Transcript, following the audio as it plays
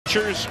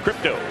pitcher's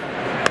crypto.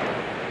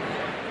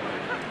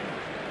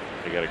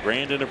 They got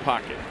 $1,000 in their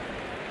pocket.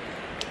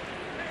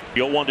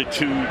 0-1-2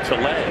 to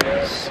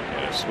Les.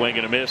 And a swing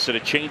and a miss and a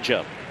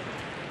changeup.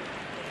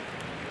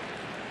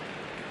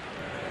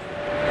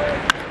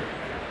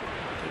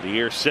 To the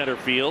air center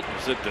field.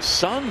 Is it the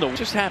sun? What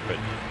just happened?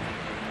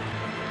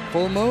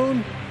 Full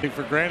moon. Take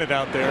for granted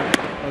out there,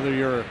 whether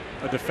you're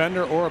a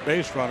defender or a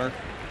base runner.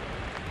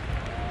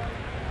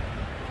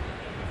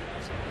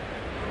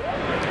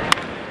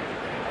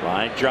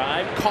 Line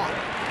drive caught.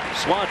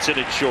 Swanson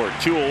at short,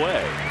 2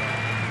 away.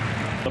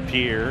 Up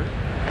here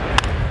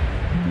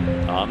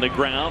on the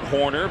ground,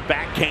 Horner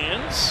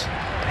backhands,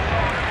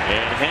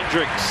 and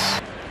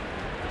Hendricks.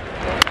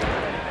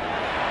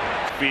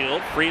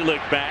 Field,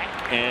 Frelick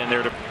back, and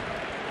they're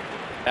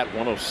at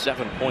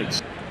 107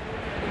 points.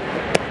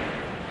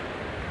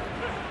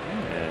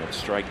 And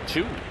strike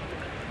 2.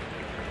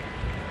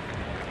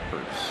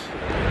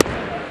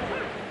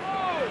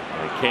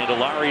 And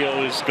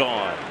Candelario is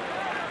gone.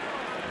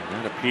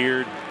 That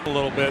appeared a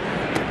little bit.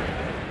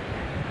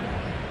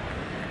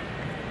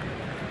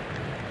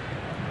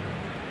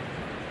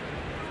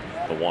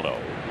 The 1-0.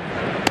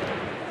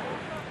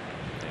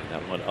 And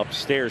that one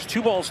upstairs.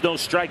 2 balls, no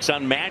strikes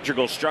on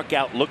Madrigal. Struck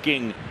out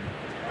looking.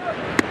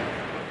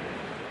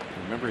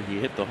 Remember, he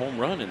hit the home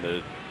run in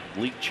the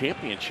league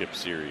championship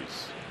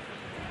series.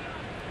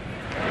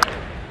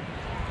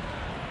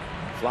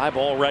 Fly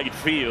ball right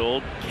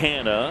field.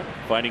 Canna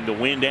fighting the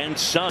wind and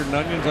sun.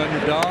 Onions on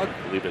your dog.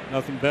 Leave it.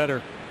 Nothing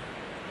better.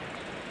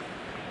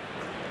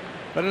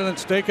 Better than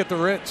steak at the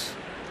Ritz.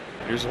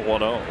 Here's a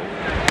 1-0.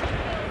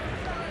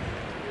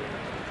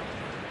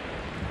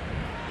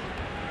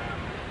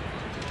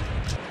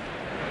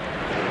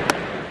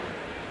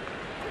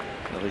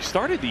 Well, they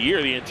started the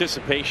year. The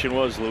anticipation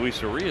was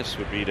Luis Arias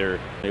would be there,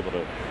 able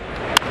to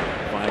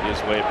find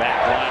his way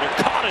back. Liner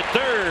caught at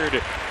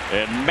third,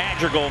 and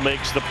Madrigal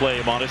makes the play.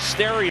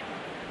 Monasterio.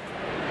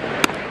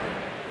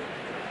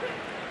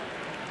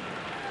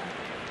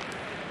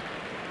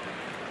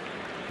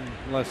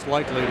 Less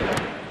likely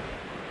to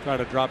try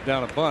to drop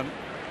down a bunt.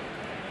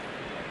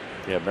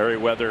 Yeah,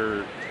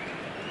 Merriweather.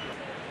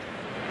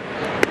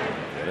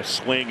 And a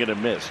swing and a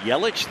miss.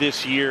 Yelich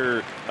this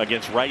year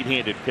against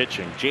right-handed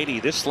pitching.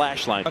 JD, this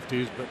slash line.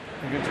 Lefties, but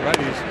against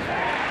righties.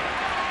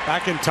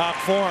 Back in top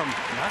form.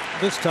 Not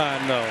this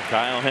time, though.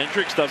 Kyle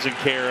Hendricks doesn't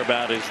care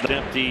about his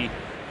empty.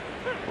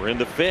 We're in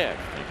the 5th.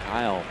 And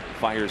Kyle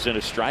fires in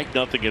a strike,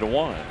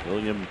 0-1.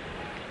 William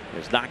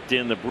has knocked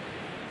in the.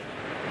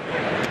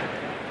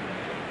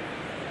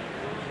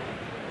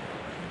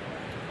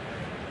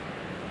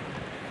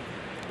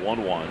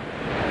 1-1.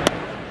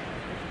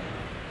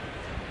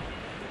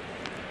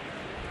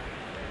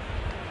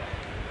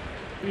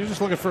 You're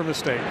just looking for a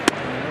mistake.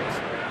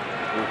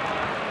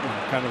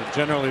 Kind of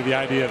generally the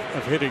idea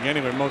of hitting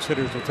anyway. Most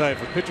hitters will tell you,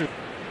 for pitchers.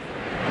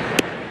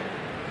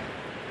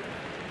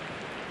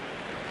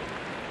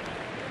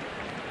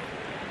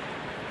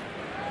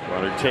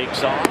 Runner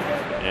takes off,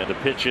 and the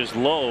pitch is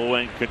low,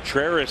 and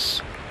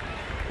Contreras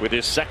with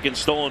his second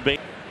stolen base.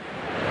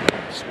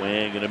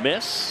 Swing and a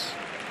miss,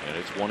 and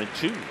it's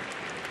 1-2.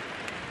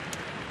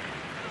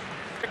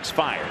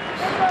 Fires.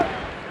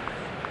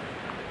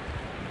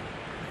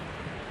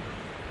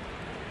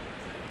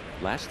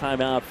 Last time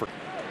out for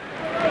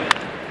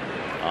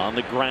on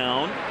the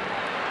ground.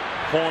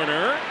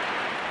 Corner.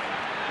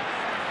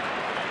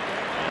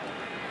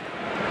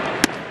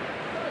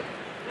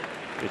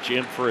 Pitch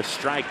in for a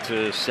strike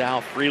to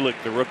Sal Frelick,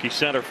 the rookie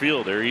center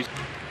fielder. He's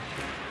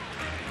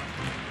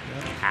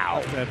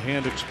ow. That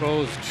hand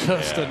exposed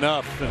just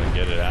enough to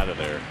get it out of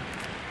there.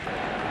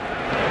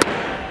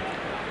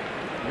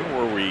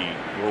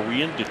 Were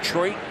we in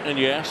Detroit and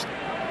you asked,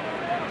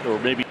 or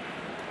maybe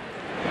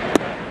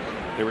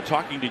they were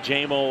talking to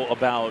JMO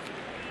about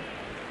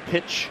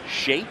pitch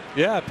shape?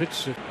 Yeah,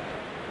 pitch.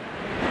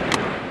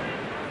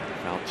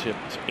 Foul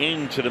tipped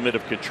into the mid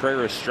of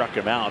Contreras, struck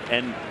him out,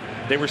 and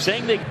they were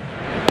saying they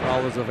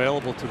all was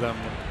available to them.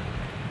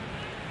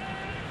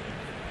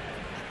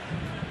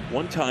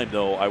 One time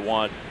though, I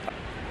want.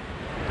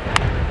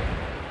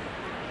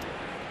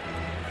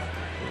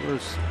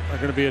 Brewers are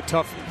going to be a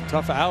tough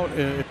out.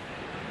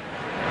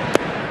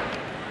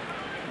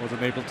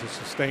 Wasn't able to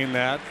sustain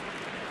that.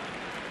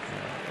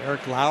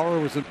 Eric Lauer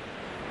was a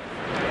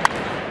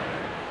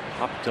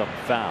popped up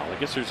foul. I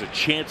guess there's a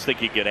chance they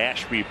could get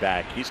Ashby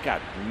back. He's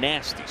got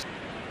nasty.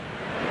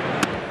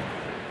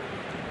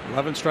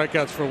 11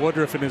 strikeouts for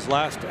Woodruff in his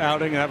last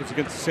outing. That was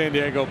against the San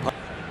Diego.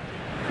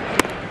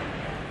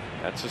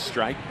 That's a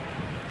strike.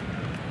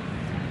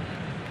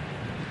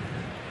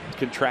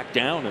 Can track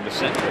down in the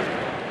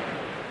center.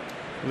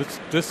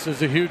 This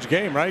is a huge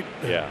game, right?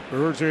 Yeah.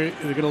 Brewers are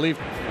going to leave.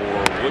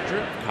 For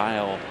Woodruff,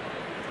 Kyle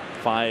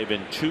 5-2.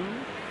 And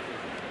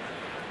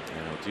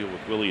he'll deal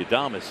with Willie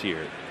Adames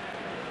here.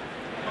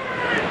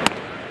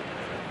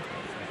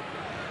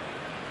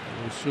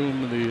 We'll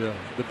assume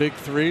the big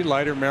 3,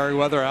 Leiter,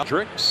 Merriweather out.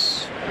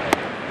 Hendricks.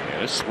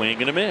 And a swing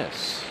and a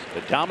miss.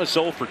 Adames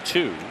 0 for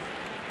 2.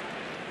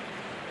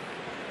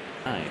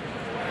 9.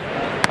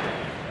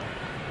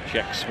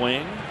 Check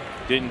swing.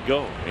 Didn't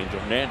go. Angel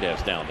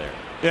Hernandez down there.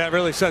 Yeah, it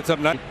really sets up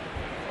nice.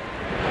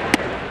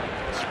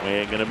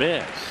 Swing and a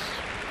miss.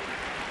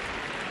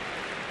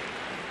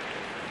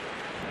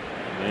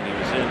 And he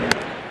was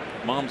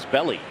in mom's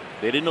belly.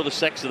 They didn't know the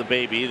sex of the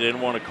baby. They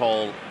didn't want to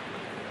call.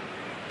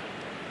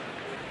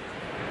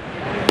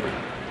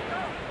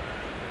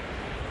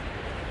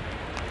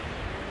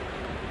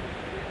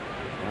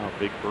 Now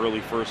big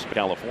burly first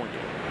California.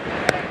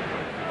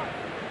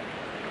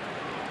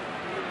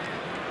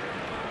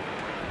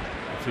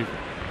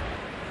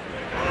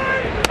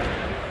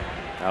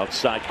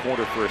 Outside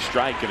corner for a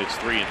strike, and it's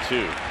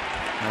 3-2.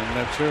 I'm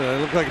not sure. That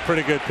looked like a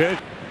pretty good pitch.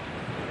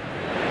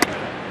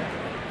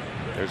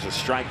 There's a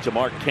strike to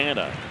Mark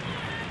Canha.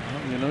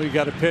 Well, you know you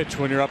got to pitch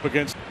when you're up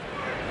against.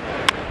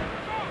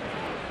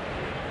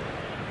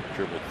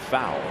 Dribbled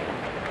foul.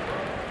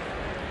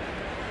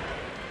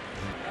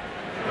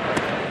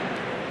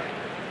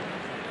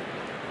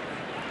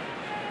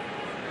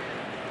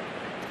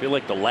 I feel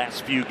like the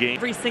last few games.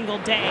 Every single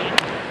day.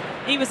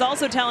 He was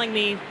also telling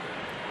me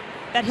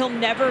that he'll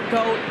never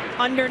go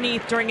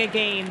underneath during a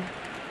game.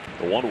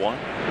 The 1-1.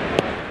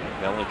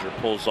 Bellinger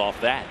pulls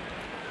off that.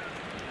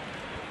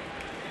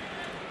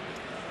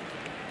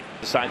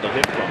 The side they'll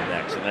hit from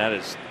next, and that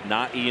is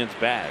not Ian's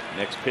bag.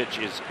 Next pitch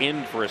is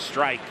in for a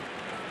strike,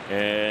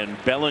 and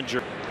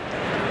Bellinger.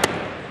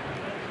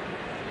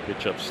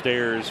 Pitch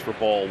upstairs for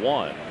ball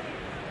 1.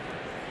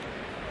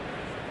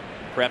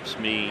 Preps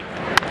me.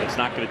 It's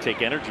not going to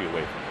take energy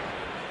away from him.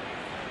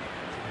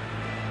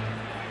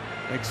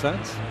 Makes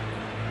sense.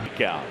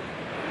 Out.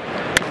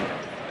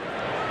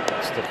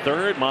 That's the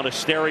third.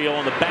 Monasterio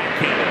on the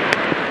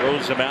backhand.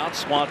 Throws him out.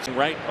 Swanson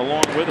right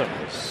along with him.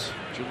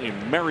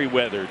 Julian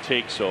Merriweather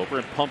takes over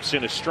and pumps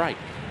in a strike.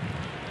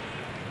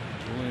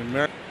 Julian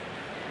Merriweather.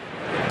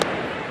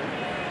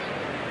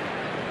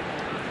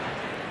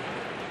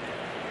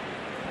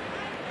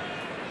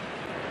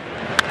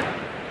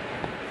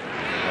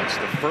 That's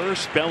the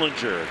first.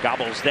 Bellinger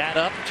gobbles that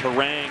up.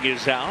 Terang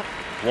is out.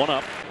 1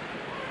 up.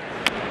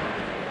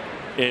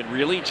 And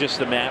really just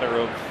a matter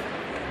of,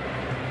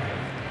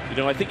 you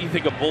know, I think you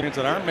think of bullpens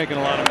that aren't making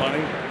a lot of money,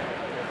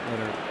 that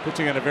are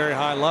pitching at a very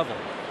high level.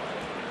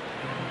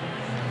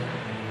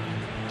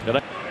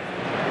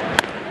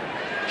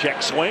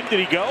 Check swing. Did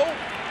he go?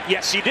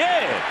 Yes, he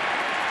did.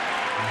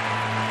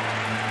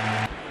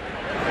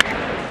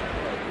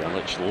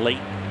 Yelich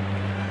late.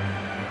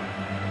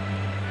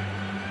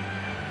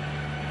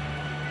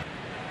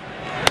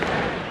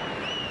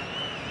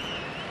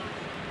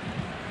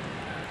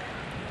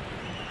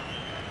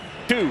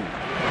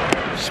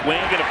 Swing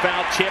and a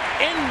foul tip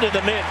into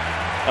the mitt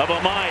of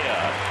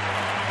Amaya.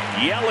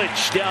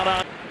 Yelich down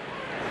on.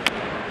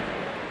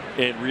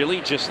 And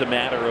really just a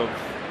matter of,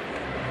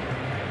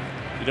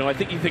 you know, I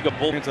think you think of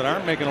bullpens that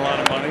aren't making a lot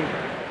of money,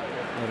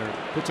 that are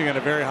pitching at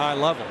a very high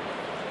level.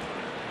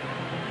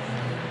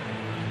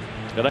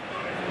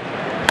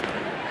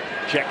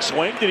 Check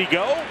swing. Did he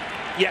go?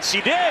 Yes, he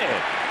did.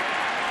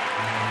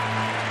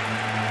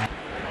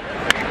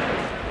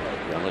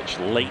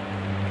 Yelich late.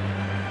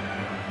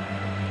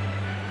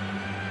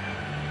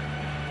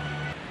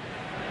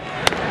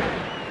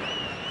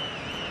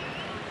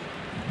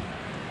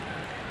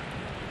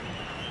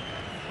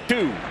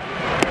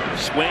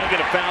 Swing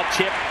and a foul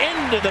tip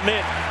into the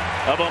mitt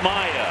of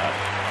Amaya.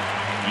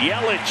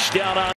 Yelich down on.